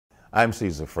I'm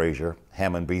Caesar Frazier,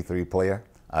 Hammond B-3 player.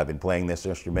 I've been playing this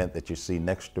instrument that you see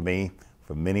next to me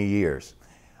for many years.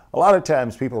 A lot of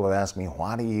times people have asked me,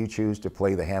 why do you choose to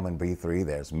play the Hammond B-3?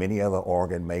 There's many other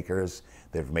organ makers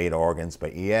that have made organs,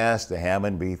 but yes, the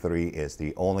Hammond B-3 is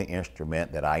the only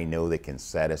instrument that I know that can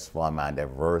satisfy my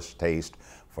diverse taste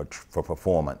for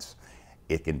performance.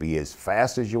 It can be as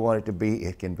fast as you want it to be.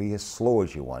 It can be as slow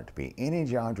as you want it to be. Any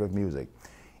genre of music.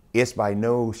 It's by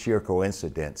no sheer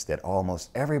coincidence that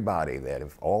almost everybody that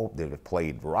have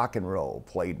played rock and roll,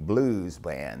 played blues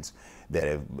bands, that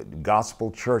have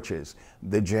gospel churches,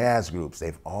 the jazz groups,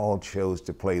 they've all chose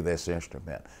to play this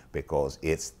instrument because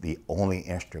it's the only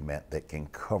instrument that can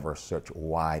cover such a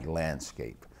wide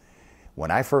landscape. When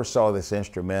I first saw this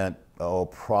instrument,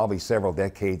 probably several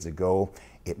decades ago,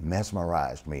 it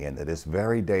mesmerized me, and to this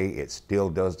very day, it still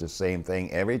does the same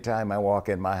thing. Every time I walk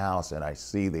in my house and I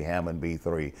see the Hammond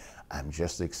B-3, I'm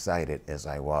just excited as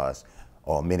I was.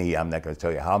 I'm not going to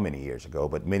tell you how many years ago,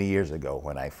 but many years ago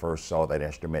when I first saw that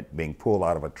instrument being pulled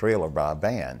out of a trailer by a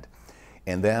band.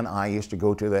 And then I used to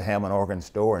go to the Hammond organ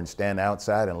store and stand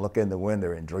outside and look in the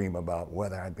window and dream about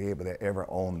whether I'd be able to ever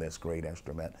own this great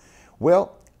instrument.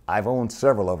 Well, I've owned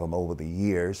several of them over the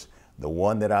years. The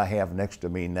one that I have next to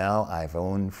me now, I've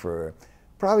owned for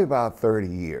probably about 30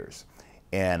 years.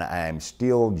 And I'm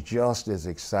still just as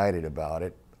excited about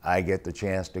it. I get the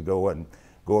chance to go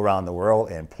around the world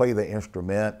and play the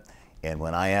instrument. And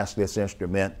when I ask this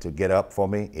instrument to get up for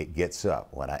me, it gets up.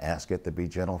 When I ask it to be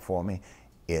gentle for me,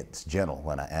 it's gentle.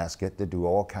 When I ask it to do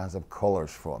all kinds of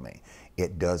colors for me,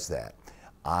 it does that.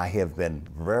 I have been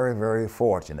very, very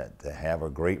fortunate to have a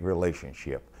great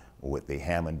relationship with the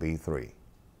Hammond B-3.